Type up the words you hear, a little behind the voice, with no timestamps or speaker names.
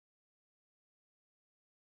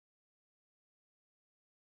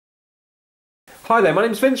Hi there, my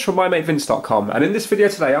name's Vince from mymatevince.com, and in this video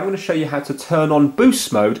today I'm going to show you how to turn on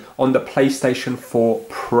boost mode on the PlayStation 4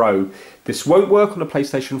 Pro. This won't work on the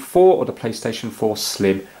PlayStation 4 or the PlayStation 4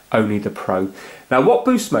 Slim, only the Pro. Now what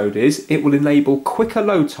boost mode is, it will enable quicker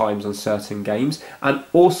load times on certain games and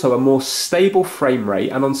also a more stable frame rate,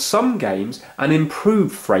 and on some games an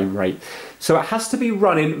improved frame rate. So it has to be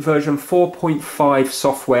running version 4.5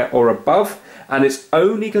 software or above, and it's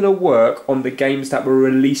only going to work on the games that were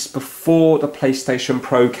released before the PlayStation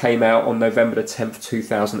Pro came out on November the 10th,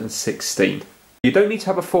 2016. You don't need to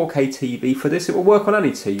have a 4K TV for this, it will work on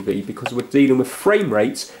any TV because we're dealing with frame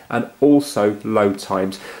rates and also load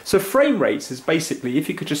times. So frame rates is basically, if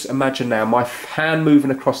you could just imagine now my hand moving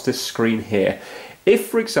across this screen here. If,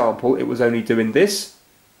 for example, it was only doing this,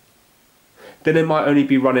 then it might only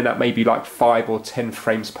be running at maybe like 5 or 10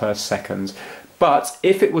 frames per second. But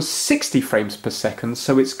if it was 60 frames per second,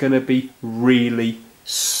 so it's going to be really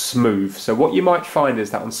smooth. So what you might find is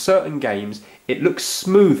that on certain games, it looks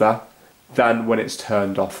smoother than when it's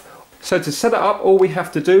turned off. So to set it up, all we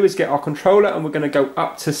have to do is get our controller and we're going to go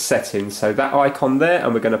up to settings. So that icon there,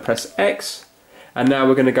 and we're going to press X. And now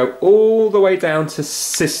we're going to go all the way down to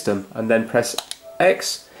system and then press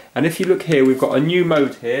X. And if you look here, we've got a new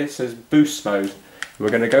mode here. It says boost mode. We're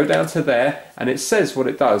going to go down to there and it says what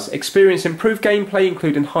it does. Experience improved gameplay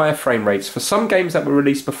including higher frame rates. For some games that were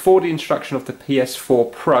released before the introduction of the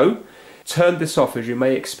PS4 Pro, turn this off as you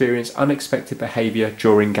may experience unexpected behaviour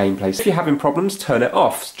during gameplay. So if you're having problems, turn it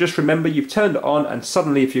off. Just remember you've turned it on, and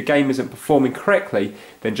suddenly if your game isn't performing correctly,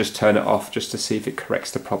 then just turn it off just to see if it corrects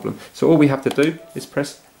the problem. So all we have to do is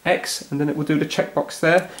press X and then it will do the checkbox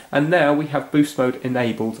there, and now we have boost mode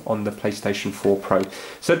enabled on the PlayStation 4 Pro.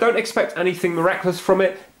 So don't expect anything miraculous from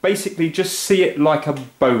it, basically just see it like a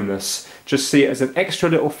bonus, just see it as an extra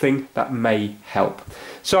little thing that may help.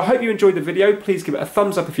 So I hope you enjoyed the video, please give it a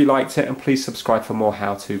thumbs up if you liked it and please subscribe for more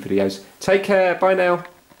how-to videos. Take care, bye now.